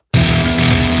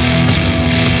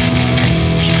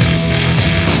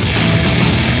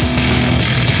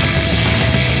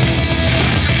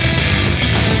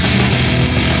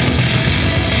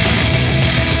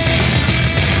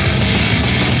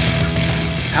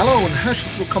Hello and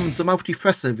herzlich willkommen zum Auf die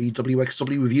Fresse, the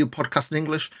WXW review podcast in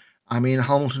English. I'm Ian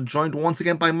Hamilton, joined once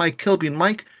again by Mike Kilby. And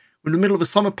Mike, we're in the middle of a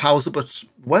summer pause, but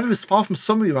weather is far from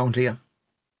summery around here.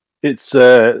 It's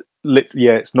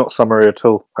it's not summery at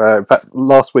all. In fact,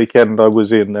 last weekend I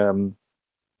was in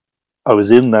sort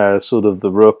of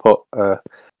the Ruhrpott,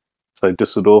 so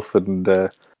Düsseldorf and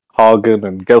Hagen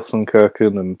and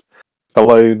Gelsenkirchen and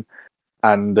Cologne,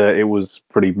 and it was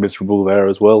pretty miserable there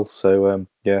as well. So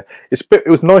it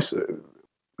was nice.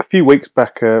 A few weeks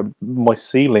back, my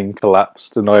ceiling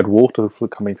collapsed and I had water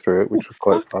coming through it, which was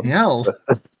quite fun. Hell.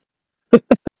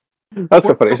 That's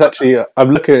quite funny. It's actually I'm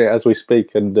looking at it as we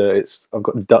speak, and I've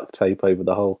got duct tape over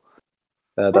the hole.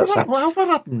 How did that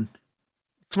happen?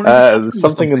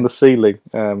 Something in the ceiling.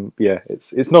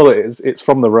 It's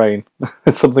from the rain.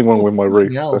 There's something wrong with my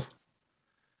roof. So.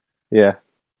 Yeah.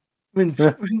 I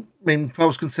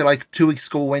was going to say, like 2 weeks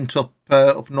ago, I went up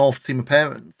north to see my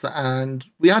parents, and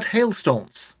we had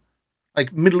hailstones, like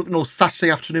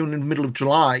Saturday afternoon in the middle of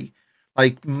July,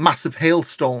 like massive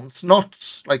hailstones, not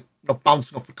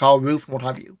bouncing off the car roof and what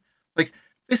have you. Like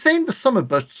they say in the summer,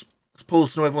 but I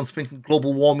suppose everyone's thinking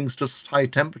global warming's just high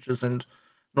temperatures, and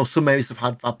some areas have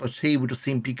had that, but here we just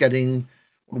seem to be getting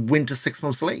winter 6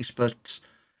 months late. But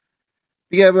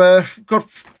yeah, got a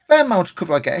fair amount to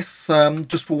cover, I guess,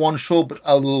 just for one show, but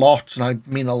a lot, and I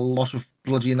mean a lot of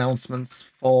bloody announcements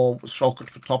for Shortcut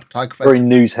for Top Tag Fest. Very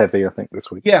news heavy, I think,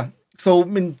 this week. Yeah, so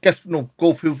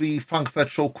go through the Frankfurt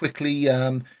show quickly.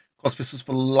 Of course, this was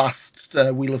the last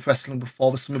Wheel of Wrestling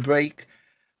before the summer break.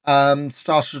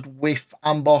 Started with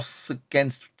Amboss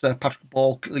against Patrick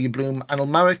Borg, Ilya Bloom, and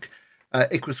Ilmaric.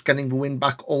 Icarus getting the win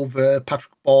back over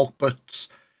Patrick Borg, but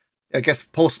I guess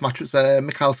post-match was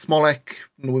Mikhail Smolek.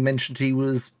 We mentioned he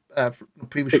was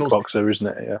previous shows. Kickboxer, isn't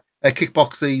it? Yeah.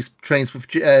 Kickboxer. He trains with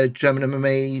German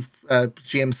MMA,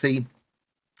 GMC.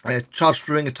 Charged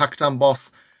for ring, attacked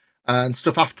Amboss, and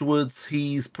stuff afterwards.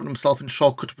 He's put himself in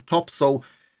Shortcut to the top. So,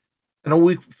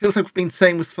 feels like we've been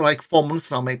saying this for like 4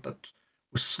 months now, mate, but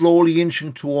we're slowly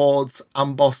inching towards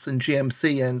Amboss and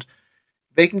GMC, and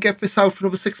they can get this out for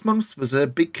another 6 months. There's a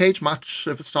big cage match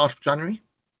at the start of January.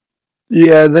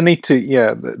 Yeah, they need to.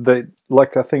 Yeah,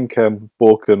 I think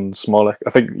Bork and Smolek. I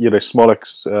think Smolek's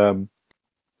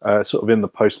sort of in the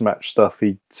post-match stuff.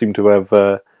 He seemed to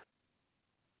have.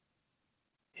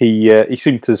 He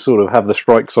seemed to sort of have the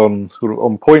strikes on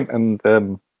point, and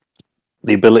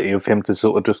the ability of him to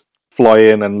sort of just fly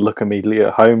in and look immediately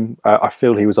at home. I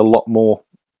feel he was a lot more.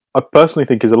 I personally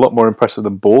think he's a lot more impressive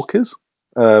than Bork is.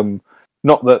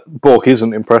 Not that Bork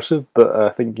isn't impressive, but I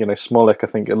think Smolek. I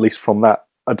think at least from that,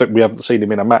 we haven't seen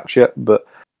him in a match yet, but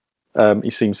he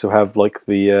seems to have like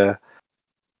the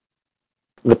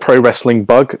pro wrestling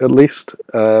bug at least.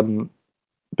 But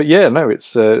yeah, no,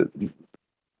 it's.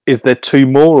 Is there two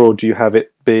more, or do you have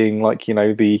it being like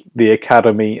the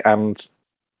academy and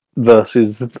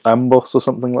versus Amboss or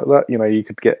something like that? You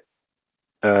could get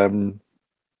some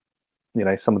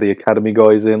of the academy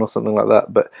guys in or something like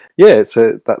that. But yeah,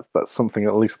 that's something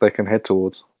at least they can head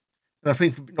towards. And I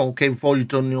think we've already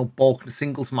done Bork in a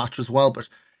singles match as well. But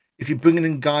if you're bringing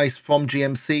in guys from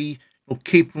GMC,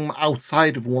 keeping them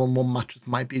outside of one-on-one matches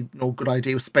might be a good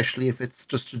idea, especially if it's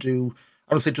just to do.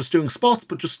 I don't say just doing spots,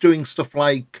 but just doing stuff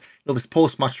like this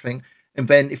post-match thing. And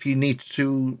then if you need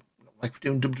to, like we're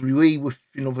doing WWE with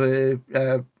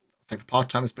the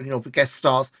part-timers, but the guest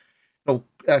stars,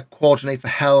 coordinate the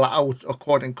hell out or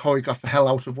choreograph the hell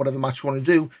out of whatever match you want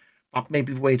to do. That may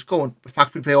be the way to go. And the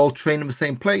fact that they all train in the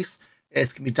same place,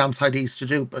 it's gonna be damn side easy to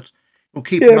do. But we'll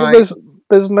keep an eye.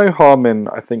 There's no harm in.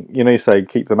 I think you say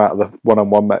keep them out of the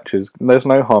one-on-one matches. There's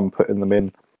no harm putting them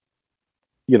in.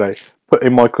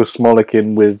 Putting Michael Smolek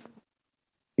in with,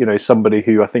 somebody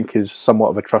who I think is somewhat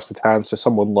of a trusted hand. So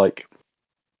someone like,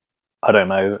 I don't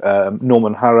know,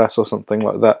 Norman Harras or something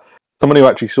like that. Someone who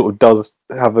actually sort of does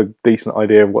have a decent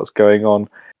idea of what's going on.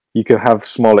 You can have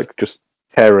Smolek just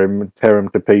tear him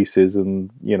to pieces, and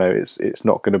it's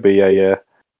not going to be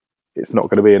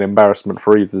an embarrassment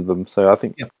for either of them. So I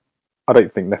think I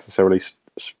don't think necessarily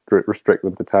restrict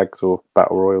them to tags or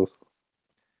battle royals.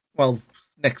 Well.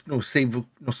 Next, some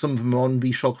of them are on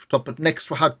the Shock top, but next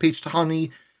we had Peach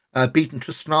Tahani beating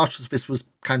Tristan Archer. This was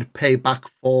kind of payback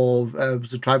for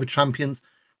the Driver Champions,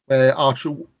 where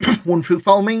Archer won through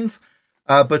foul means.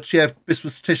 But yeah, this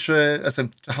was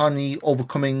Tahani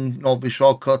overcoming the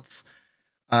shortcuts,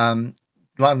 landing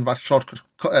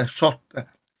that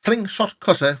slingshot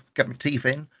cutter, get my teeth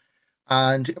in,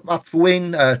 and that's the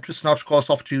win. Tristan Archer goes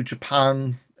off to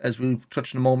Japan, as we'll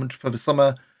touch in a moment, for the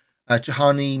summer.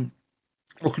 Tahani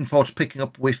looking forward to picking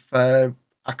up with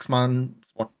Axeman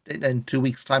in 2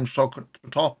 weeks' time, Shortcut to the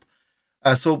top.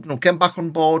 So getting back on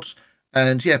board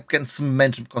and yeah, getting some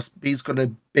momentum because he's got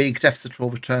a big deficit to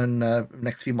overturn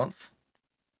next few months.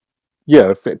 Yeah,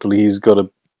 effectively, he's got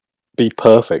to be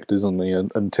perfect, isn't he?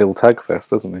 Until Tagfest,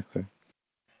 doesn't he? So.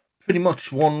 Pretty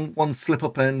much one slip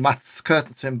up and Matt's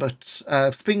curtains for him. But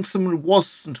speaking of someone who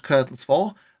wasn't curtains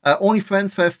for, only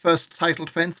friends for their first title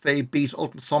defense, they beat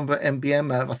Ultimate Sombra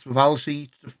MBM. That's Rivalry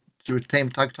to retain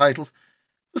the tag titles.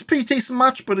 It was a pretty decent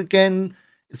match, but again,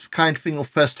 it's the kind of thing of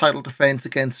first title defense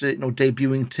against a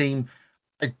debuting team.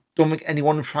 I don't think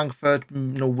anyone in Frankfurt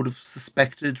would have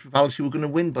suspected Rivalry were going to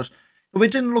win, but they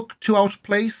didn't look too out of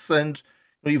place. And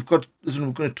you've got, as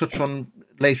we're going to touch on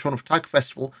later on of Tag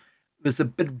Festival, there's a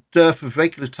bit of dearth of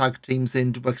regular tag teams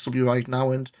in WXW right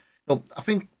now, and I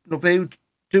think they would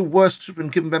do worse than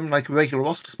giving them like a regular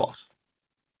roster spot.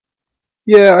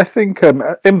 Yeah, I think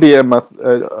MBM.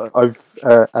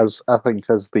 As I think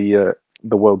as the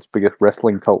world's biggest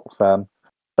wrestling cult fan,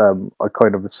 I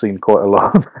kind of have seen quite a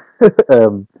lot.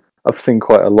 I've seen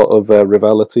quite a lot of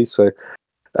rivalry, so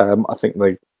I think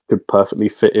they could perfectly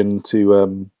fit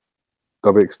into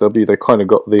WXW. They kind of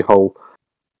got the whole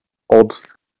odd,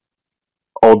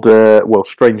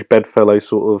 strange bedfellow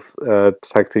sort of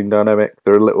tag team dynamic.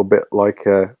 They're a little bit like.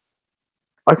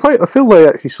 I feel they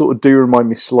actually sort of do remind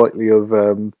me slightly of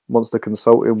Monster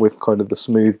Consulting with kind of the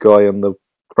smooth guy and the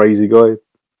crazy guy,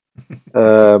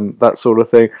 that sort of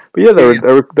thing. But yeah,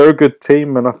 Yeah, they're a good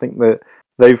team, and I think that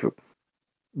they've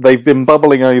they've been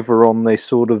bubbling over on the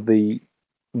sort of the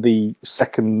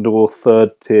second or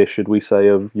third tier, should we say,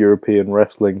 of European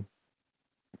wrestling.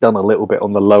 Done a little bit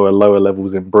on the lower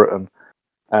levels in Britain,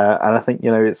 and I think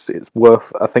it's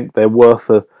worth. I think they're worth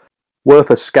a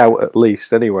scout at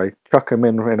least. Anyway, chuck them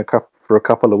in for a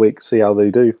couple of weeks, see how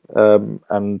they do.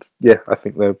 And yeah, I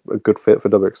think they're a good fit for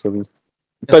WXW. that's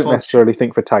Don't what necessarily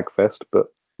think for Tagfest,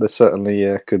 but they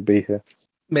certainly could be here.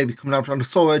 maybe coming out. And I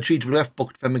saw GWF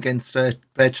booked them against their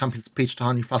champions Peach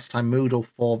Tahani Fast Time Mudo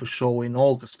for the show in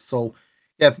August. So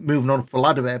yeah, moving on for the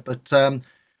ladder there. But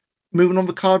moving on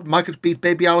the card, Maggot beat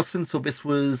Baby Allison. So this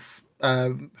was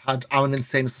had Aaron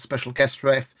Insane as a special guest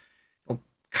ref.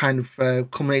 Kind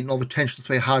of culminating all the tensions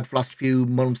we had for the last few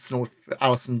months, with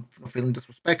Allison feeling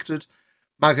disrespected.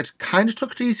 Maggot kind of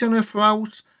took it easy on her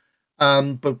throughout,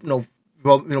 but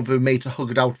they were made to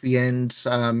hug it out at the end,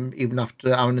 even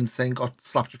after Aaron Insane got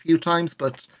slapped a few times.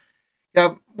 But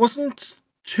yeah, wasn't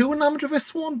too enamored of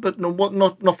this one, but no, what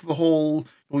not for the whole.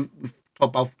 We've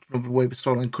talked about the way the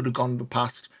storyline could have gone in the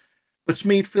past, but to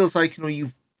me it feels like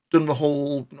you've done the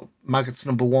whole Maggot's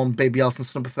number one, Baby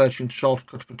Allison's number 13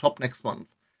 shortcut for top next month.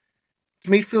 To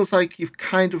me, it feels like you've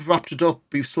kind of wrapped it up,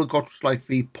 but you've still got like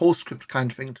the postscript kind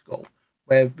of thing to go,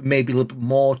 where maybe a little bit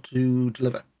more to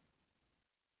deliver.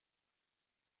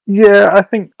 Yeah, I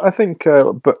think,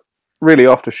 but really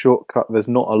after Shortcut, there's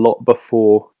not a lot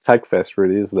before Tagfest,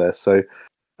 really, is there? So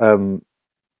um,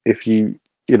 if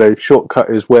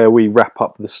Shortcut is where we wrap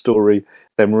up the story,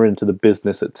 then we're into the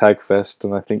business at Tagfest,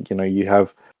 and I think you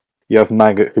have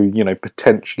Maggot who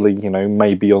potentially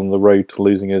may be on the road to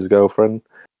losing his girlfriend.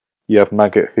 You have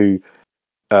Maggot who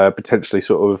potentially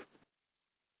sort of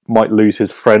might lose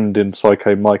his friend in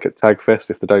Psycho Mike at Tagfest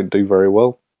if they don't do very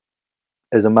well.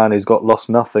 There's a man who's got lost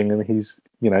nothing, and he's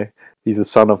the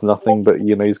son of nothing, but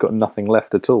he's got nothing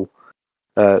left at all.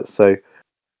 So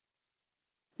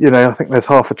I think there's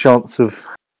half a chance of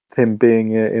him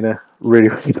being in a really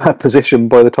really bad position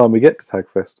by the time we get to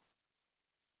Tagfest.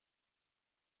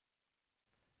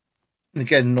 And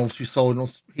again, you saw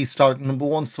he's starting number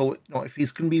one, so if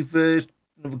he's going to be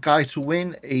the guy to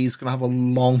win, he's going to have a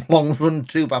long, long run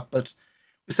to that. But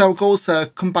we see how it goes.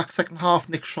 Come back second half,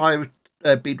 Nick Schreier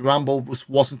beat Rambo. This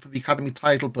wasn't for the Academy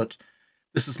title, but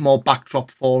this is more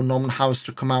backdrop for Norman Harris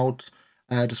to come out,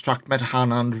 distract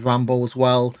Metahan and Rambo as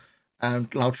well, and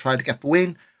allow try to get the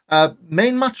win.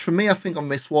 Main match for me, I think, on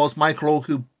this was Michael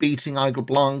Oku beating Igor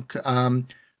Blanc.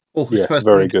 Oku's Yeah, first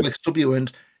very win to good. XW, and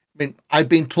I mean, I've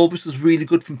been told this is really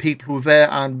good from people who were there,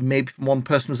 and maybe from one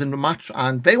person who was in the match,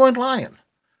 and they weren't lying.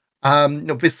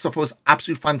 This stuff was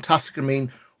absolutely fantastic. I mean,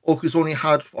 Oku's only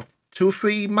had what 2 or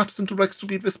 3 matches into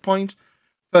XW at this point.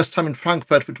 First time in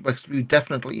Frankfurt for XW,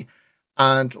 definitely.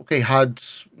 And okay, had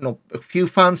a few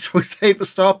fans, shall we say, at the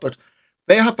start, but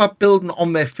they have that building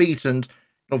on their feet, and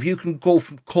if you can go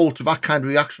from cold to that kind of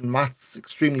reaction, that's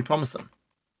extremely promising.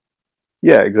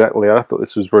 Yeah, exactly. I thought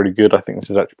this was really good. I think this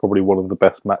is actually probably one of the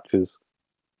best matches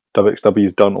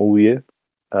WXW's done all year.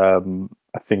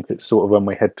 I think it's sort of when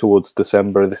we head towards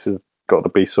December, this has got to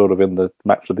be sort of in the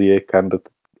match of the year kind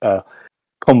of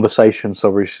conversation.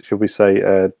 Sorry, should we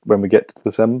say when we get to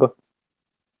December?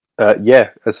 Yeah,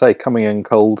 I say coming in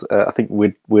cold. I think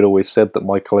we'd always said that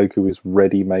Mike Aloku is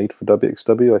ready made for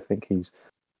WXW. I think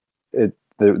it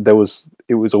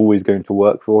was always going to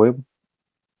work for him.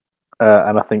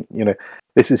 And I think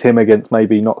this is him against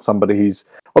maybe not somebody who's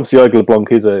obviously Igor Blanc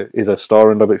is a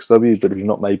star in WXW, but he's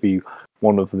not maybe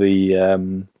one of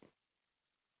the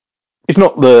he's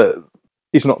not the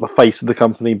face of the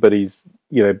company, but he's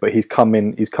come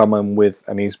in with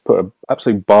and he's put an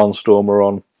absolute barnstormer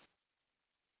on.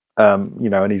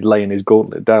 And he's laying his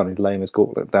gauntlet down. He's laying his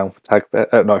gauntlet down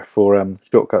for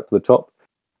shortcut to the top.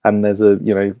 And there's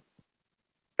I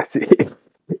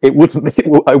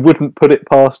wouldn't put it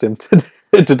past him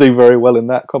to do very well in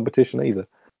that competition either.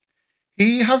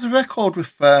 He has a record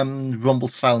with Rumble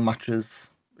style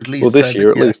matches, at least. Well, this year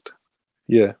at least,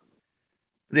 yeah.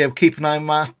 Yeah, keep an eye on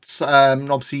that.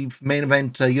 Obviously, main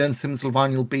event: Jörn Simmons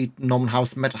Levine will beat Norman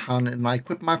House Metahan in an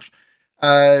I-Quip match.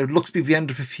 Looks to be the end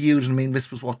of a feud. I mean,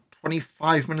 this was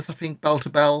 25 minutes, I think, bell to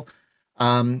bell.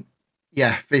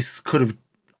 Yeah, this could have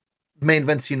main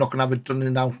events. You're not going to have it done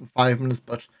in out in 5 minutes,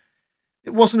 but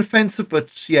it wasn't offensive.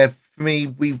 But yeah, for me,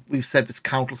 we've said this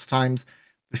countless times.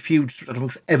 The feud I don't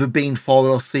think it's ever been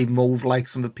for us, even though we've liked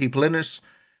some of the people in it.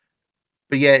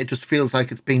 But yeah, it just feels like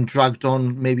it's been dragged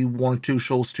on maybe 1 or 2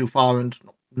 shows too far, and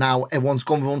now everyone's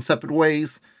gone their own separate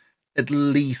ways, at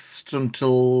least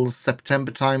until September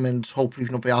time, and hopefully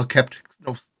they are kept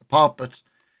apart. But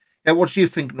yeah, what do you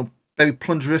think? Very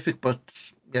plungerific, but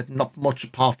yeah, not much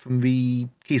apart from the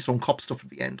Keystone Cop stuff at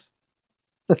the end.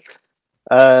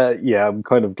 Yeah, I'm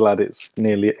kind of glad it's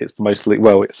mostly,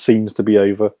 well, it seems to be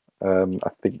over. I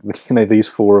think these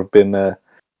 4 have been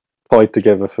tied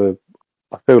together for,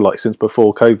 I feel like, since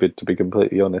before COVID, to be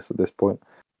completely honest at this point.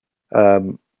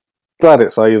 Glad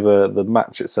it's over. The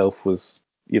match itself was,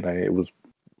 it was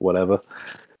whatever.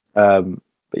 But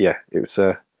yeah, it was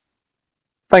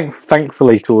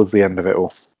thankfully towards the end of it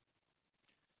all.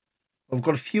 We've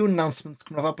got a few announcements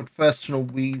coming up, but first,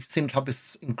 we seem to have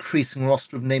this increasing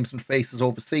roster of names and faces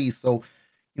overseas, so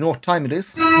you know what time it is?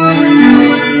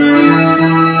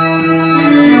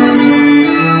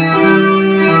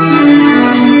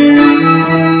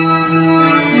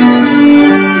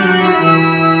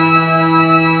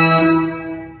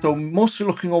 So mostly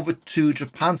looking over to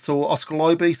Japan. So Oscar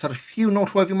Loibe's had a few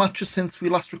noteworthy matches since we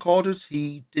last recorded.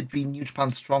 He did the New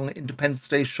Japan Strong Independence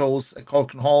Day shows at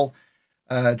Corkin Hall,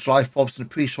 July 4th in a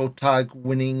pre-show tag,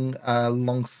 winning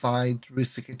alongside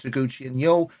Ryusuke Taguchi and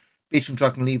Yo, beating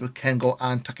Dragon Lee, Kengo,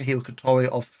 and Takahiro Katori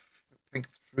of, I think,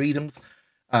 Freedoms.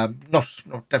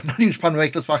 Definitely New Japan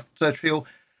regulars back trio.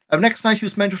 Next night he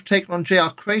was meant to have taken on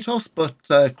JR Kratos, but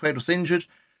Kratos injured.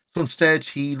 So instead,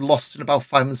 he lost in about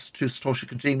 5 minutes to Satoshi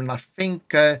Kojima, and I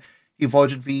think he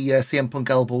avoided the CM Punk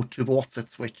elbow to the What's It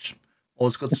switch.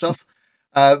 Always good stuff.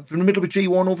 We're in the middle of a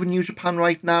G1 over in New Japan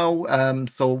right now.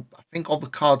 So I think all the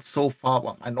cards so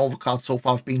far, I know the cards so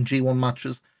far have been G1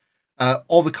 matches.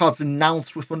 All the cards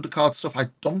announced with undercard stuff, I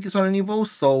don't think he's on any of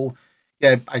those. So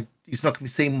yeah, he's not going to be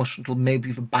seeing much until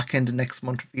maybe the back end of next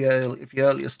month, if the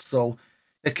earliest. So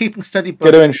they're keeping steady. But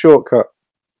get him in shortcut.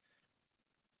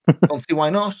 Don't see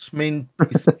why not. I mean,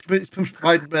 he's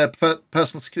providing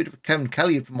personal security for Kevin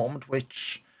Kelly at the moment,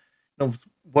 which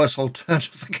worse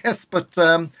alternatives, I guess. But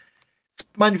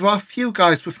mind you, there are a few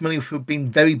guys we're familiar with who have been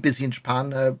very busy in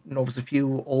Japan. There's a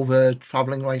few over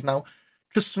traveling right now.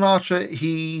 Tristan Archer,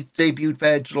 he debuted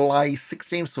there July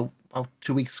 16th, so about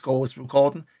 2 weeks ago as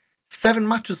recording. 7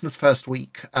 matches in his first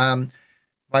week. I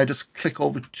just click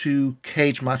over to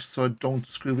Cage Match so I don't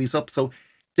screw these up. So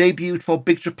debuted for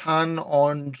Big Japan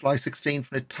on July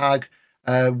 16th in a tag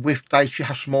with Daichi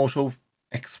Hashimoto,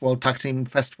 ex-World Tag Team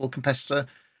Festival competitor,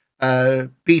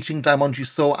 beating Daimonji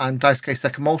So and Daisuke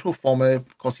Sekimoto, former,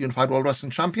 of course, Unified World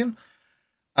Wrestling Champion.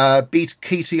 Beat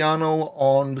Keita Yano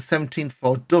on the 17th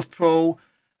for Dove Pro.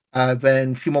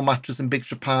 Then a few more matches in Big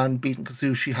Japan, beating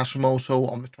Kazushi Hashimoto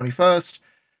on the 21st.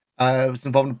 Was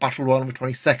involved in a battle royal on the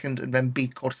 22nd, and then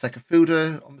beat Kotoseka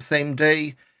Fuda on the same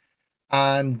day.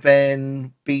 And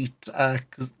then beat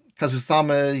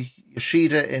Kazusama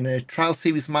Yoshida in a trial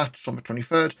series match on the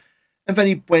 23rd. And then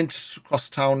he went across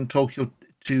town Tokyo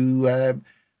to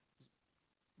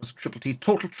was a Triple T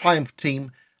Total Triumph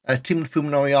team, teaming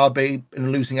Fuminori Abe in a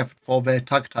losing effort for their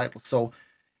tag title. So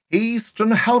he's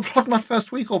done a hell of a lot in that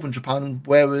first week over in Japan,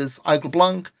 whereas Igor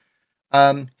Blanc,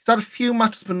 he's had a few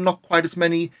matches, but not quite as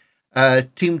many.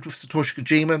 Teamed with Satoshi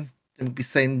Kojima, didn't be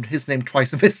saying his name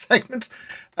twice in this segment,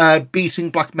 beating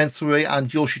Black Mensuri and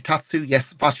Yoshitatsu.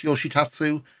 Yes, that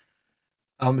Yoshitatsu.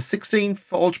 16th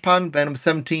for All Japan, then on the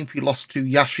 17th he lost to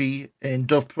Yashi in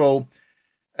Dove Pro.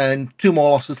 And two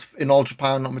more losses in All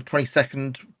Japan. On the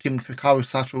 22nd, Team Fukawa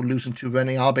Sato losing to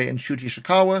Rene Abe and Shuji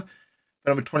Ishikawa.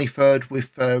 Then on the 23rd,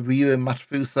 with Ryu and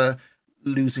Matafusa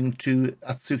losing to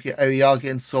Atsuki Ariage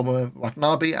and Soma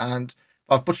Watanabe. And if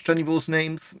I've butchered any of those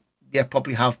names, yeah,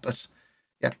 probably have, but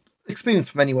yeah, experience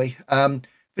from anyway.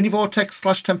 Vinny Vortex /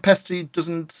 Tempesti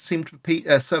doesn't seem to be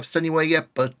surfaced anywhere yet,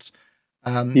 but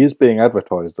He is being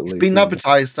advertised at it's least, been isn't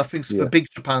advertised. I think it's for he?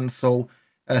 Big Japan, so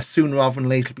sooner rather than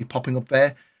later it'll be popping up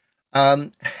there.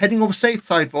 Heading over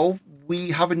stateside, though,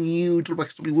 we have a new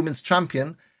WXW Women's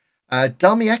Champion.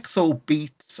 Delmi Exo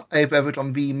beat Ava Everett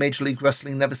on the Major League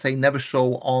Wrestling Never Say Never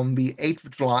show on the 8th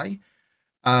of July.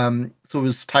 So it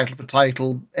was title for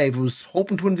title. Ava was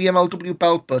hoping to win the MLW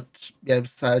belt, but yeah, it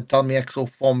was Delmi Exo,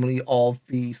 formerly of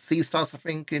the Sea Stars, I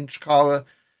think, in Chicago.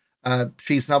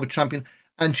 She's now the champion,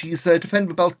 and she's defended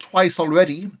the belt twice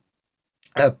already,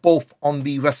 both on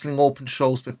the Wrestling Open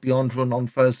shows with Beyond Run on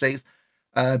Thursdays.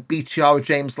 Beat Tiara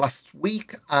James last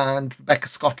week and Rebecca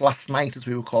Scott last night as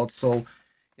we record. So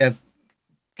yeah,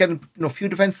 getting a few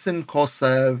defenses in. Of course,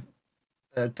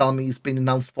 Dalmi's been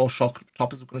announced for Shock at the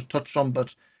top, as we're going to touch on,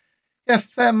 but yeah,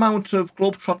 fair amount of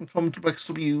globetrotting from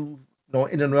WXW,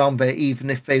 in and around there, even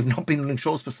if they've not been running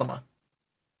shows for summer.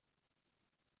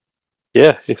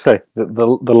 Yeah, you say the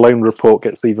loan report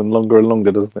gets even longer and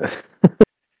longer, doesn't it?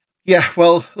 Yeah,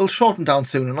 well, it'll shorten down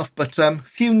soon enough, but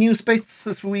few news bits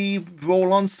as we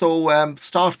roll on. So,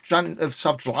 start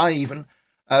of July even,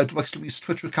 WXW's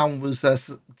Twitter account was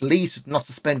deleted, not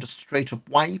suspended, straight up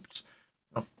wiped.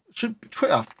 No, it should be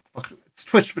Twitter. It's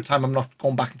Twitch for the time. I'm not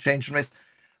going back and changing this.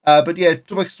 But yeah,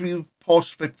 WXW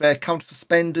reported that their account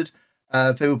suspended.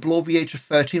 They were below the age of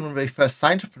 13 when they first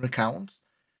signed up for an account,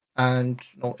 and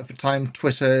at the time,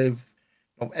 Twitter,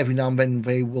 every now and then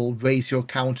they will raise your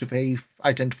account if they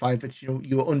identify that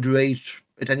you're underage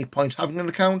at any point having an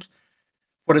account.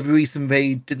 Whatever reason,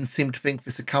 they didn't seem to think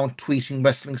this account tweeting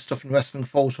wrestling stuff and wrestling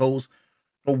photos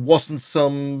wasn't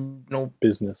some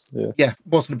Business, yeah. yeah,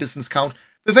 wasn't a business account.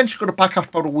 They eventually got it back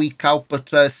after about a week out, but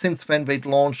since then they'd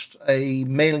launched a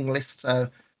mailing list,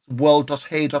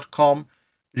 world.hey.com.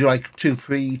 Do like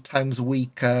 2-3 times a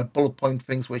week bullet point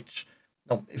things, which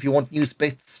if you want news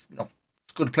bits, it's a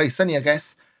good place any, I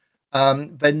guess.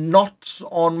 They're not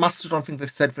on Mastodon. I think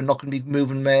they've said they're not going to be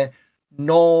moving there,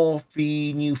 nor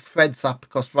the new Threads app,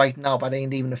 because right now that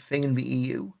ain't even a thing in the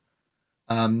EU.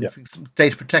 I think some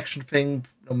data protection thing.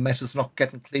 Meta's not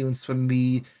getting clearance from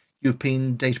the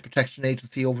European Data Protection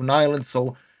Agency over in Ireland.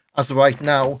 So as of right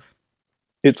now,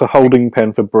 it's a holding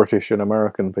pen for British and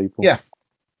American people. Yeah.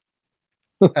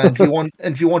 And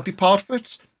if you want to be part of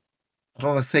it, I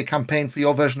don't want to say campaign for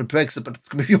your version of Brexit, but it's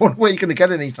going to be one way you're going to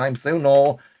get it anytime soon,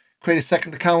 or create a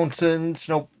second account. And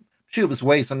sure, there's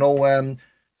ways. I know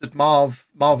that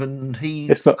Marvin,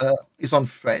 he's on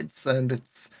Threads, and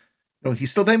it's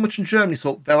he's still very much in Germany,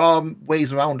 so there are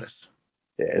ways around it.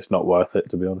 Yeah, it's not worth it,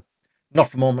 to be honest. Not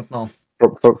for the moment, no.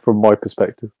 From my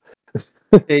perspective,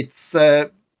 it's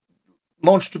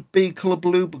launched a big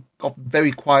hullabaloo, but got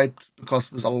very quiet because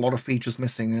there was a lot of features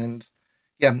missing. And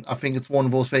yeah, I think it's one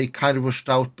of those very kind of rushed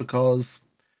out because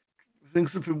I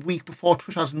think it's a week before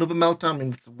Twitch has another meltdown. I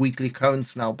mean, it's a weekly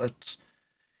occurrence now, but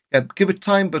yeah, give it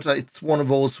time. But it's one of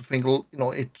those. I think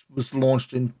it was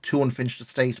launched in too unfinished a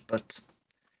state, but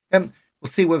we'll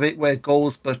see where it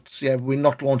goes. But yeah, we're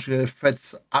not launching a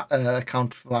Threads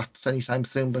account for that anytime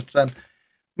soon. But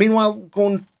meanwhile,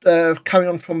 going carry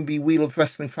on from the Wheel of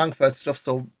Wrestling Frankfurt stuff.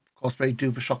 So of course, they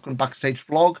do the Shotgun backstage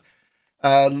vlog.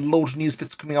 Load of news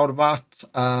bits coming out of that.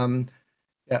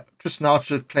 Yeah, Tristan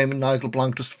Archer claiming Nigel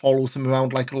Blanc just follows him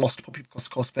around like a lost puppy because,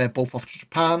 of course, they're both off to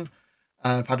Japan.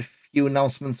 I've had a few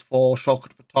announcements for Shock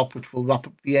at the Top, which will wrap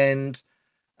up the end.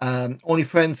 Only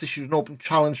Friends issued an open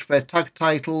challenge for their tag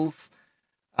titles.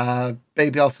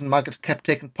 Baby Alice and Maggot kept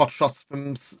taking pot shots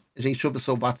from at each other,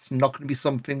 so that's not going to be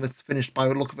something that's finished by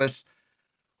the look of it.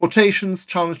 Rotations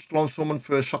challenged Lawrence Roman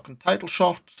for a shotgun title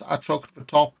shot at Shock at the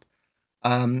Top.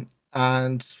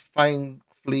 And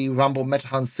finally, Rambo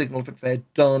Metahan signaled that they're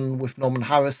done with Norman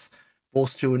Harris,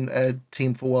 both to a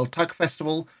team for World Tag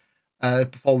Festival,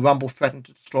 before Rambo threatened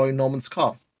to destroy Norman's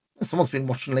car. Someone's been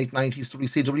watching late 90s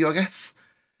WCW, I guess.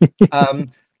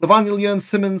 Levaniel Jern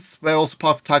Simmons, they're also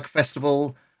part of Tag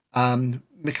Festival.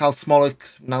 Mikhail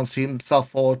Smolik announced himself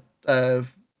for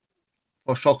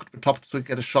Shock at the Top to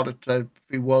get a shot at the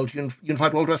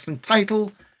Unified World Wrestling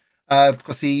title.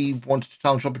 Because he wanted to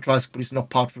challenge Robert Dreisk, but he's not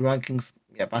part of the rankings.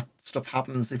 Yeah, that stuff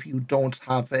happens if you don't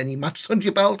have any matches under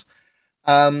your belt.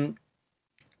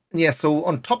 Yeah, so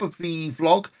on top of the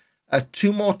vlog,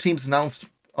 two more teams announced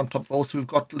on top of those. We've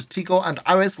got Latigo and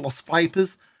Ares, Los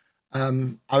Vipers.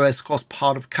 Ares, of course,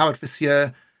 part of Carrot this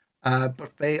year.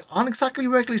 But they aren't exactly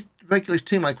regular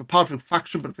team. Like we're part of a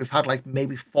faction, but we've had like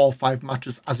maybe 4 or 5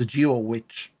 matches as a duo,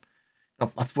 which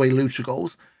that's the way Lucha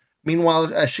goes. Meanwhile,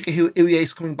 Shigehiro Irie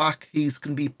is coming back. He's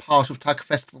going to be part of Tag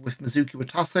Festival with Mizuki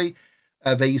Watase.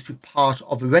 They used to be part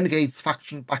of the Renegades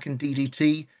faction back in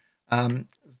DDT.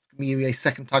 Irie's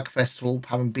second Tag Festival,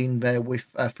 having been there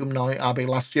with Fuminari Abe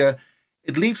last year.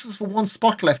 It leaves us for one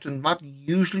spot left, and that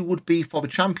usually would be for the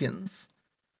champions.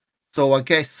 So I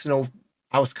guess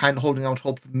I was kind of holding out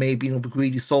hope for maybe the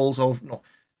Greedy Souls or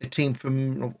a team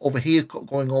from over here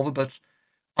going over, but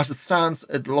as it stands,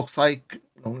 it looks like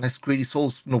unless Greedy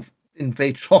Souls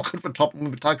invade chocolate for top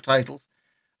of the tag titles,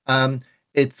 um,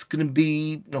 it's going to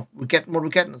be we're getting what we're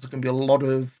getting. There's going to be a lot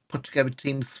of put together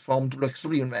teams from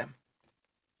WXW in there.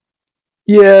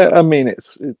 Yeah, I mean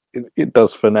it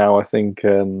does for now. I think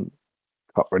can't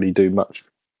really do much.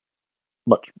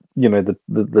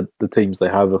 The teams they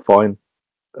have are fine.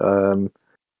 Um,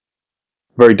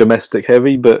 very domestic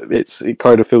heavy, but it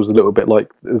kind of feels a little bit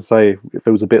like say it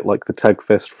feels a bit like the Tag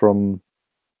Fest from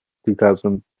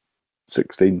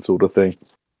 2016 sort of thing.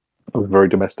 It was very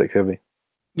domestic heavy.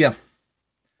 Yeah,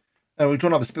 and we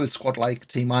don't have a Spirit Squad like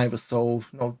team either, so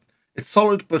it's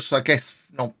solid. But I guess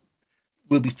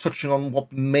we'll be touching on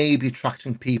what may be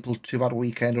attracting people to that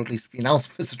weekend, or at least the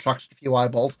announcements attracted a few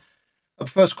eyeballs.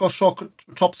 First, course, short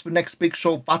tops for next big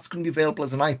show. That's going to be available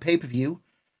as an iPay per view.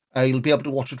 You'll be able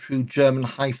to watch it through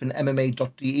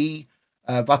German-MMA.de.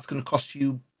 That's going to cost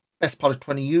you best part of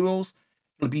 €20.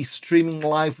 It'll be streaming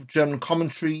live with German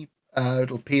commentary.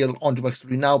 It'll appear on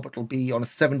WXW now, but it'll be on a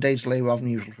 7-day delay rather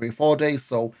than usual 3 or 4 days.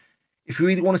 So if you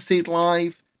really want to see it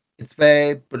live, it's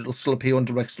there, but it'll still appear on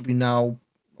WXW now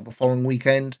the following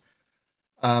weekend.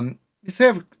 You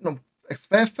say it's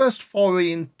their first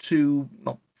foray into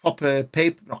proper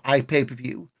pay per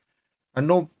view. I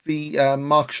know the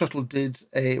Mark Shuttle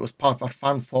it was part of that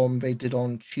fan forum they did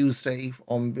on Tuesday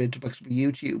on the WXW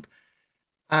YouTube.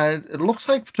 And it looks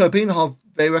like to have been how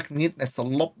they reckon the internet's a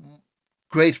lot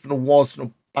greater than it was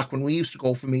back when we used to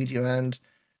go for media. And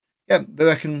yeah, they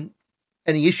reckon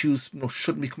any issues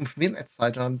shouldn't be coming from the internet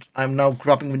side. And I'm now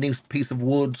grabbing the nearest piece of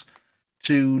wood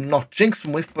to not jinx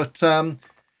them with, but a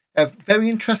very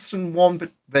interesting one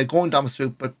that they're going down the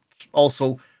route, but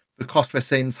also the cost we're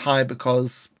saying is high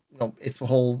because it's the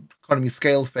whole economy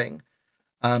scale thing.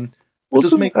 It does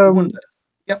Wasn't make you wonder.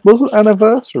 Yep. wasn't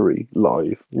Anniversary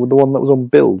live with the one that was on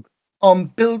Build?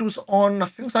 Build was on. I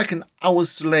think it was like an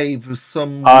hour's delay with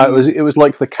some weird. It was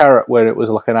like the carrot where it was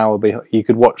like an hour behind. You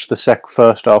could watch the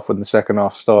first half when the second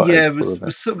half started. Yeah, Sort of with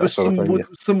that sort of thing. Yeah.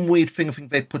 some weird thing I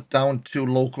think they put down to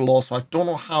local law. So I don't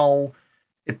know how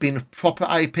it being a proper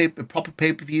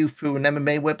pay per view through an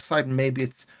MMA website, and maybe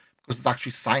it's because it's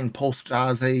actually signposted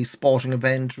as a sporting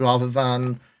event rather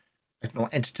than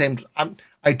entertainment.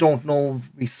 I don't know.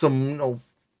 Be some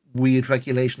weird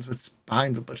regulations that's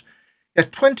behind it, but yeah,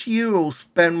 €20.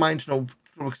 Bear in mind, now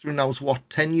is what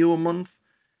 €10 a month.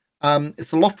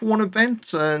 It's a lot for one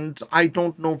event, and I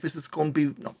don't know if this is going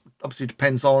to be. Obviously, it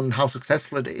depends on how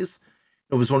successful it is.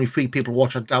 If there's only 3 people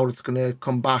watch, I doubt it's going to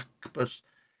come back. But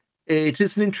it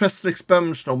is an interesting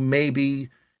experiment. Maybe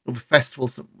the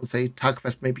festivals, let's say Tag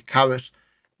Fest, maybe Carrot,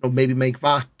 maybe make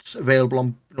that available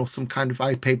on some kind of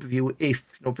iPay per view if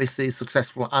this is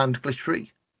successful and glitch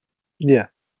free. Yeah.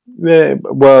 Yeah.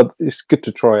 Well, it's good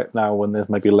to try it now when there's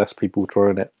maybe less people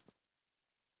trying it.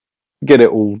 Get it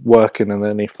all working, and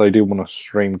then if they do want to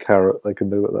stream Carrot, they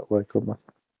can do it that way, couldn't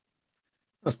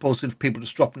they? I suppose if people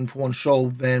just drop in for one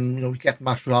show, then you get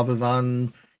match rather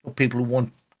than people who want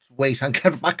to wait and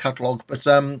get a back catalogue. But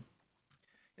and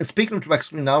speaking of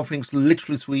directly now, things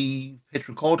literally as we hit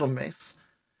record on this,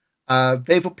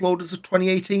 they've uploaded the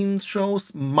 2018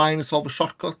 shows minus all the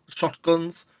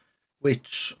shotguns,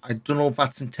 which I don't know if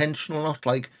that's intentional or not.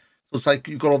 Like, so it's like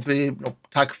you got all the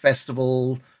Tag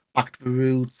Festival, Back to the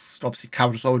Roots, obviously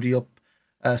Carrot's already up.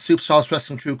 Superstars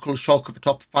Wrestling True Colors Shock of the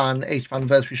Top Fan 8th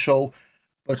anniversary show.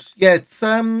 But yeah, it's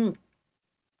a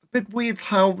bit weird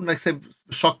how, like I said,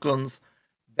 the shotguns,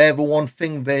 they're the one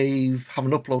thing they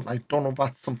haven't uploaded. I don't know if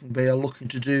that's something they are looking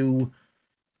to do,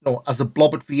 as a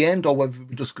blob at the end, or whether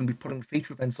we're just going to be putting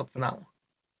feature events up for now.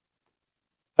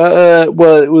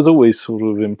 Well, it was always sort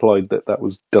of implied that that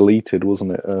was deleted,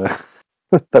 wasn't it?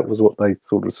 That was what they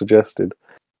sort of suggested.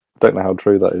 Don't know how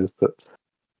true that is,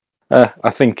 but I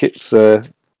think it's. I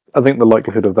think the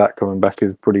likelihood of that coming back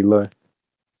is pretty low.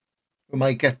 We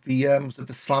might get the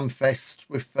Slam Fest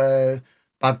with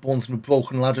Bad Bones and a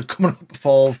Broken Ladder coming up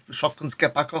before the shotguns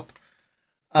get back up.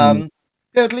 Mm.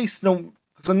 Yeah, at least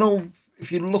because I know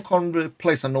if you look on the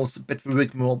place, I know it's a bit of a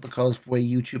rigmarole because of the way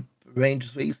YouTube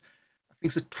arranges these. I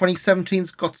think the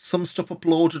 2017's got some stuff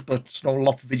uploaded, but a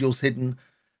lot of videos hidden.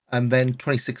 And then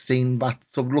 2016,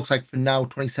 so it looks like for now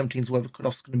 2017 is where the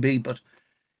cutoff's going to be, but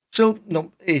still,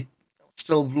 it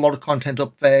still a lot of content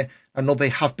up there. I know they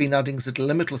have been adding the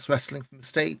Limitless Wrestling from the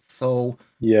States, so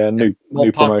Yeah, more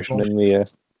new part promotion in the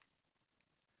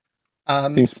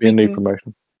seems to be a new speaking,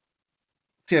 promotion.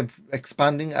 yeah,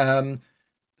 expanding.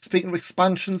 Speaking of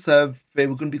expansions, they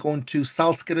were going to be going to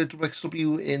Salzgitter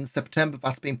WXW in September.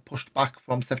 That's been pushed back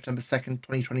from September 2nd,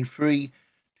 2023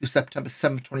 to September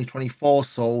 7th, 2024.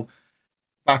 So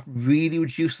that really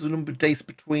reduces the number of days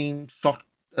between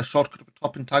Shortcut of a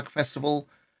Top and Tag Festival.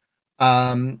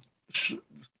 Um,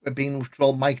 being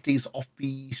withdrawn Mike D's off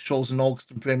the shows in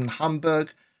August in Bremen and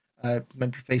Hamburg.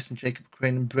 Maybe facing Jacob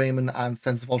Crane in Bremen and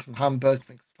Sense of Ultra in Hamburg. I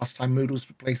think last time Mood was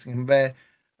replacing him there.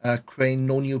 Crane,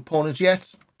 no new opponent yet.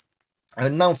 An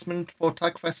announcement for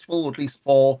Tag Festival, or at least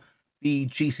for the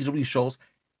GCW shows.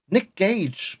 Nick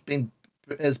Gage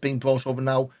is being brought over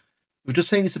now. We're just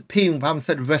saying he's appearing, but I haven't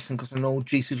said wrestling because I know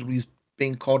GCW is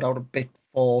being called out a bit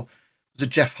for was it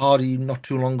Jeff Hardy not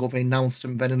too long ago. They announced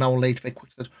him, then an hour later they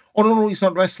quickly said, "Oh no, he's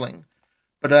not wrestling."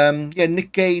 But yeah,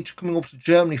 Nick Gage coming over to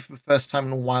Germany for the first time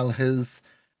in a while has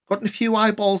gotten a few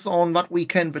eyeballs on that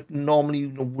weekend, but normally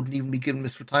wouldn't even be given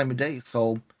this for time of day.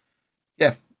 So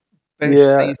yeah, very Yeah,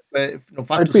 interesting if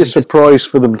that I'd does be a make this. surprise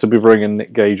for them to be bringing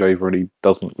Nick Gage over and he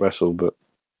doesn't wrestle, but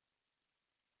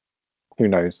who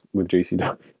knows with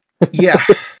GCW. Yeah,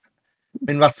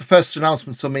 I mean that's the first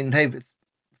announcement. So I mean, hey, it's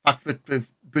the fact that they're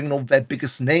bringing over their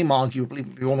biggest name,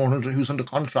 arguably, we all know who's under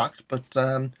contract, but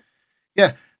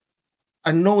yeah,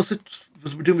 I know that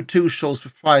because we're doing two shows for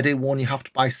Friday one, you have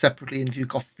to buy separately, and if you've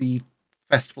got the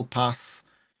festival pass,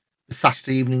 the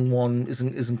Saturday evening one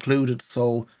is included.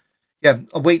 So yeah,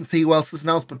 I'll wait and see who else is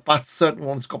announced, but that's certainly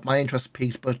one that's got my interest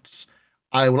peaked. But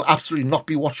I will absolutely not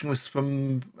be watching this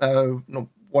from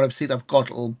whatever seat I've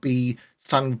got. It'll be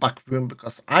standing in the back of the room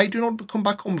because I do not come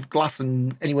back home with glass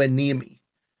anywhere near me.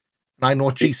 And I know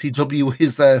what GCW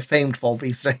is famed for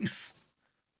these days.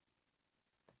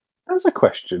 There's a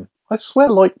question. I swear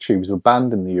light tubes were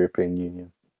banned in the European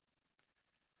Union.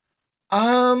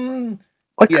 Um,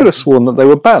 I yeah, could have sworn that they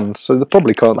were banned, so they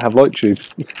probably can't have light tubes.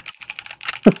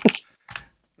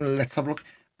 let's have a look.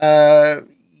 Uh,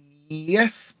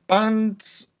 yes, banned.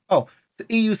 Oh, the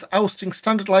EU's ousting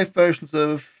standard life versions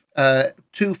of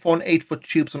 2, 4, and 8 foot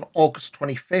tubes on August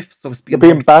 25th. So it's They're been a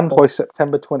being month banned before. by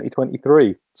September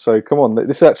 2023. So come on,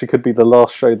 this actually could be the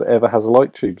last show that ever has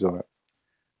light tubes on it.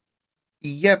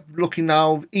 Yep, looking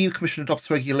now, EU Commission adopts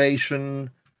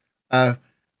regulation uh,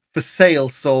 for sale.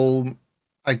 So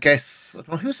I guess I don't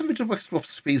know who's in the Wexford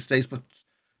office these days, but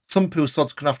some people thought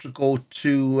it's gonna have to go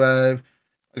to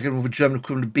again with a German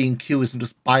equivalent of B&Q and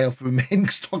just buy off the remaining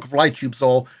stock of light tubes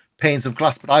or panes of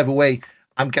glass. But either way,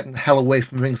 I'm getting hell away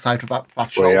from ringside with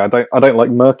that Well, show. yeah, I don't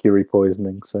like mercury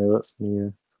poisoning, so that's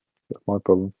my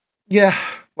problem. Yeah,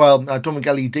 well, I don't think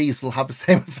LEDs will have the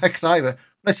same effect either,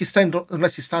 unless you stand on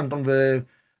the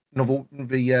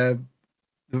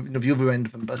the other end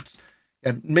of them. But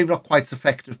yeah, maybe not quite as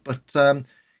effective. But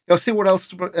I'll see what else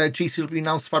GC will be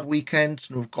announced that weekend.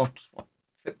 And we've got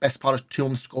the best part of 2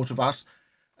 months to go to that.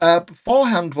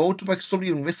 Beforehand, though,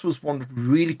 WXW, and this was one that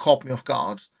really caught me off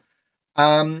guard.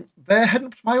 They're heading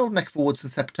up to my old neck of the woods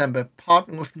in September,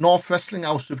 partnering with North Wrestling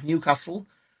out of Newcastle.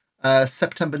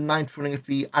 September 9th, running at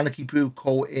the Anarchy Brew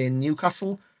Co. in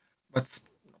Newcastle. That's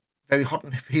very hot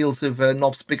on the heels of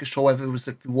North's biggest show ever was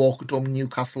at the Walker Dome in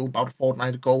Newcastle about a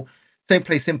fortnight ago. Same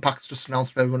place Impact's just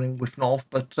announced they're running with North.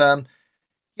 But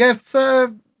yeah, it's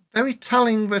very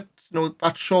telling that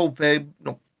that show they're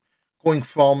going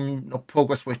from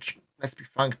Progress, which let's be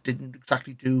frank, didn't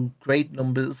exactly do great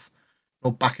numbers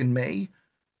back in May,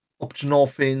 up to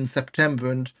North in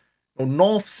September. And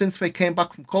North, since they came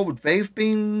back from COVID, they've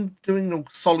been doing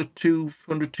solid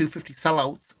 200, 250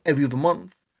 sellouts every other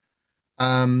month.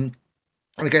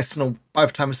 And I guess, by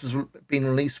the time this has been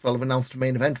released, they'll have announced the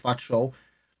main event for that show.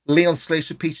 Leon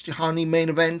Slater, Peach Tihani main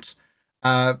event.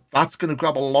 That's going to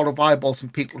grab a lot of eyeballs from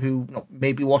people who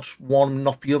maybe watch one,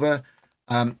 not the other.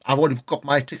 I've already got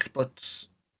my ticket, but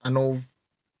I know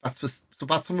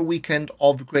that's on the weekend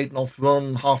of the Great North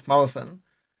Run half marathon.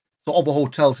 So all the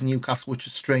hotels in Newcastle, which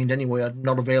is strange anyway, are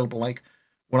not available. Like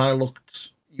when I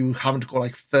looked, you having to go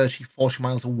like 30, 40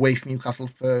 miles away from Newcastle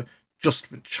for just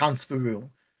the chance for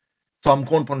room. So I'm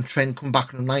going up on a train, coming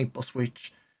back on a night bus,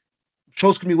 which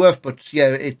show's gonna be worth. But yeah,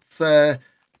 it's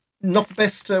not the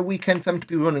best weekend for them to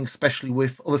be running, especially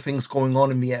with other things going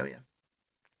on in the area.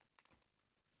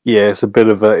 Yeah,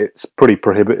 it's pretty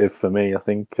prohibitive for me. I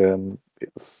think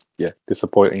it's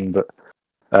disappointing, but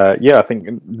yeah, I think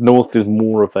North is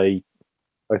more of a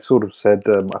I sort of said,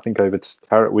 I think over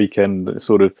Carrot Weekend,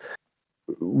 sort of,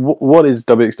 what is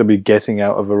WXW getting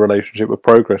out of a relationship with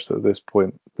Progress at this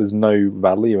point? There's no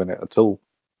value in it at all.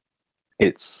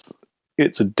 It's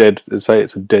a dead, say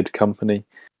it's a dead company.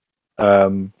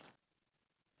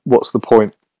 What's the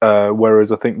point?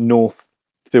 Whereas I think North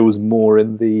feels more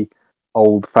in the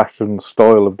old-fashioned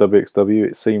style of WXW.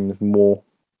 It seems more,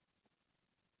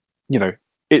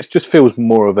 it just feels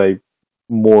more of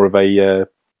a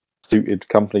suited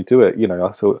company to it.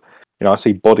 I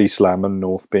see Body Slam and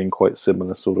North being quite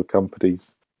similar sort of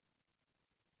companies.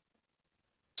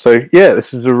 So yeah,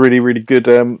 this is a really, really good,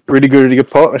 really good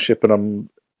partnership, and I'm,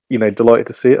 delighted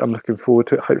to see it. I'm looking forward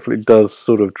to it. Hopefully, it does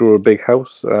sort of draw a big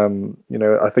house.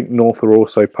 I think North are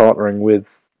also partnering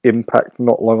with Impact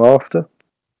not long after.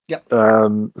 Yep.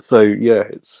 So yeah,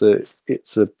 it's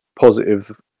a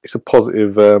positive,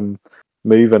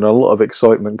 move, and a lot of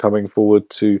excitement coming forward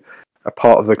to a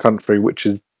part of the country which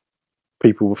is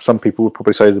some people would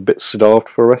probably say is a bit starved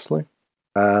for wrestling.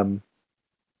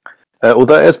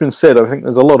 Although it has been said, I think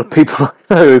there's a lot of people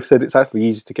who've said it's actually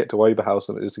easier to get to Overhouse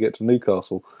than it is to get to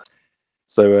Newcastle.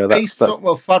 So that's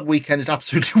for that weekend, it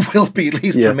absolutely will be, at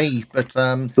least for me. But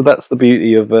so that's the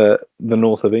beauty of the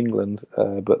north of England.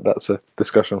 But that's a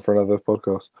discussion for another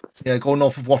podcast. Yeah, going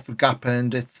off of Watford Gap,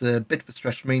 and it's a bit of a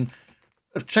stretch. I mean,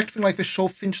 I've checked thing like this show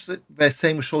finishes it. They're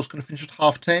saying the show's going to finish at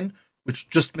 10:30, which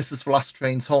just misses the last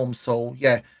trains home. So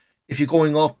yeah, if you're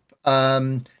going up,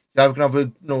 you're either going to have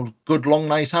a good long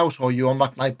night out, or you're on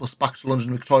that night bus back to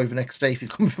London Victoria the next day if you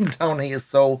come from down here.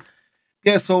 So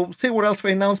yeah, so see what else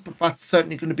they announced, but that's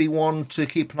certainly going to be one to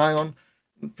keep an eye on.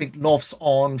 I think North's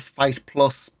on Fight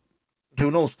Plus.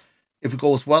 Who knows? If it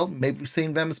goes well, maybe we're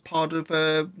seeing them as part of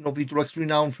VWX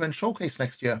Renowned Friends Showcase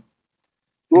next year.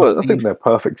 Well, I think they're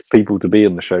perfect people to be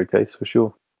in the showcase for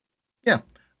sure. Yeah,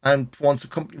 and wants to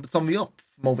company with somebody up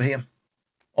from over here.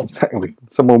 Exactly,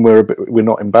 someone we're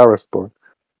not embarrassed by.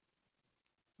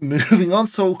 Moving on,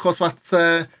 so of course that's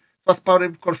about it.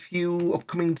 We've got a few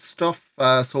upcoming stuff.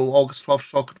 So August 12th,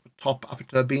 shock at the top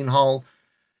after Bean Hall.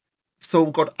 So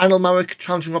we've got Anil Marek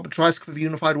challenging Robert Dreisk for the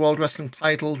Unified World Wrestling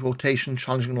title. Rotation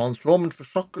challenging Lawrence Roman for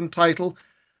Shotgun title.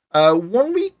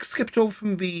 1 week skipped over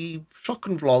from the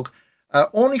Shotgun vlog.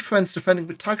 Only Friends defending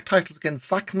the tag titles against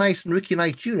Zack Knight and Ricky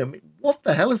Knight Jr. I mean, what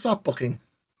the hell is that booking?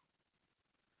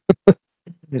 It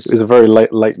was a very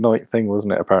late night thing,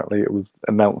 wasn't it? Apparently, it was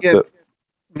announced that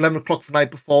 11 o'clock the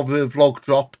night before the vlog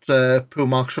dropped. Poor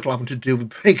Mark Shuttle having to do the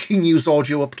breaking news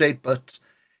audio update, but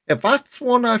yeah, that's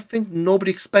one I think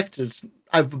nobody expected.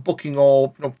 Either booking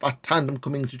or that tandem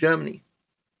coming to Germany.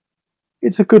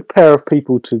 It's a good pair of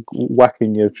people to whack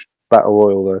in your battle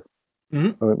royal, though.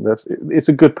 Mm-hmm. I think it's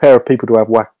a good pair of people to have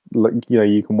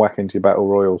you can whack into your battle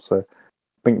royal. So I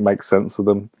think it makes sense for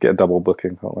them get a double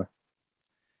booking, can't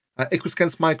they? Icarus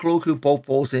against Mike Loku, both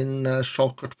those in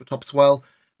shortcut for top as well.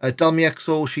 Delmi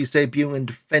Exo, she's debuting and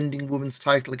defending women's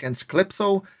title against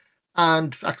Calypso.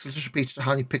 And Axel Tisha Peach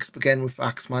Tahani picks up again with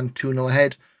Axeman 2-0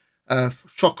 ahead.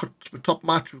 Shortcut for top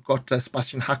match, we've got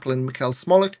Sebastian Hackle and Mikhail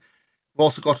Smolik. We've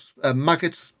also got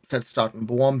Maggot, set start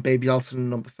number 1, Baby Alson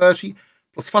number 30.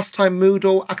 Plus Fast Time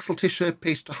Mudo, Axel Tisha,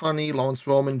 Paige Tahani, Lawrence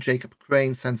Roman, Jacob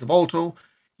Crane, Sense of Alto.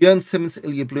 Jörn Simmons,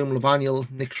 Ilya Bloom, Lavaniel,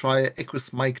 Nick Schreier,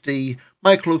 Icarus, Mike D,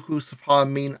 Mike Loku, Safar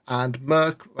Amin, and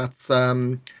Merck. That's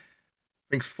I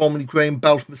think formerly Graham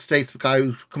Bell from the States, the guy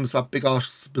who comes with that big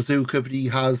ass bazooka that he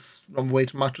has on the way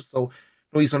to matches. So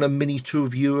he's on a mini tour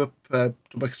of Europe,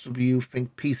 WXW, I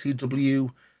think PCW,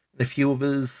 and a few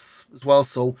others as well.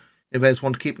 So there's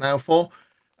one to keep an eye out for.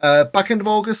 Back end of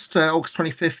August, August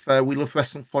 25th, We Love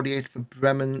Wrestling 48 for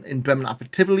Bremen at the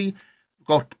Tivoli. We've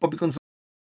got Bobby Guns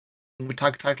with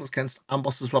tag titles against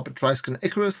Ambosses Robert Dreisk and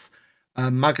Icarus.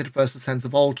 Maggot versus Sense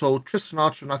of Alto. Tristan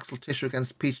Archer and Axel Tischer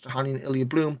against Peach Tahani and Ilya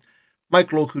Bloom.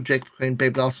 Mike Loku, Jacob Crane,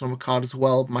 Babe Larson on the card as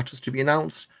well. Matches to be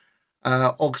announced.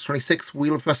 August 26th,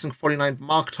 Wheel of Wrestling 49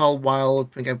 Marktal, while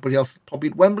I think everybody else is probably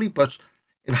at Wembley, but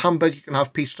in Hamburg you can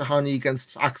have Peach Tahani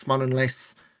against Axeman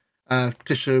unless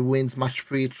Tischer wins match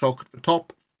 3 at Chalk at the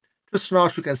top. Tristan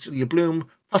Archer against Ilya Bloom.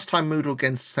 Fast Time Mudo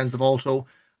against Sense of Alto.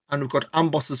 And we've got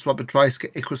Ambosses, Robert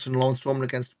Dreisker, Icarus and Lawrence Roman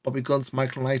against Bobby Guns,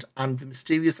 Michael Knight, and the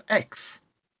Mysterious X.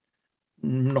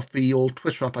 Not the old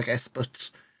Twitter app, I guess, but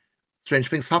strange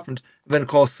things have happened. And then, of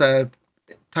course, Tag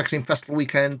Team Festival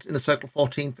Weekend in the Circle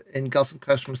 14th in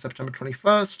Gelsenkirchen on September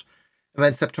 21st. And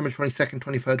then September 22nd,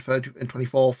 23rd, 3rd, and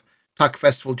 24th, Tag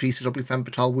Festival, GCW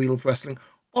Femmetal, Wheel of Wrestling,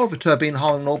 all of the Turbine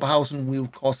Hall in Oberhausen. We'll,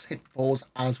 of course, hit those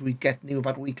as we get new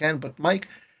that weekend. But, Mike,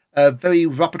 a very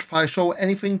rapid fire show.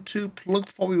 Anything to plug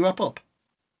before we wrap up?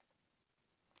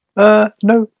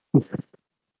 No.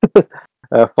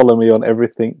 Follow me on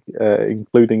everything,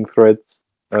 including Threads.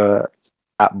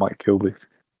 At Mike Kilby.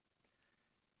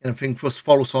 Anything for us,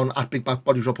 follow us on at Big Back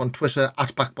Body Drop on Twitter,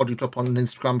 at Back Body Drop on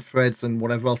Instagram, Threads, and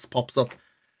whatever else pops up.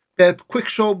 Quick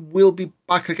show. We'll be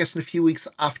back, I guess, in a few weeks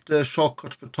after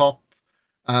Shortcut for Top.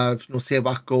 See how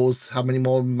that goes. How many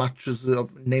more matches,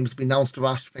 names have been announced to that?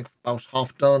 I think it's about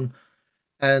half done.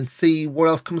 And see what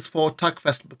else comes for Tag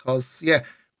Fest, because, yeah,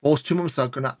 those 2 months are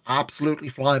going to absolutely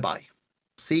fly by.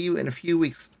 See you in a few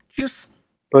weeks. Cheers.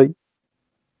 Bye.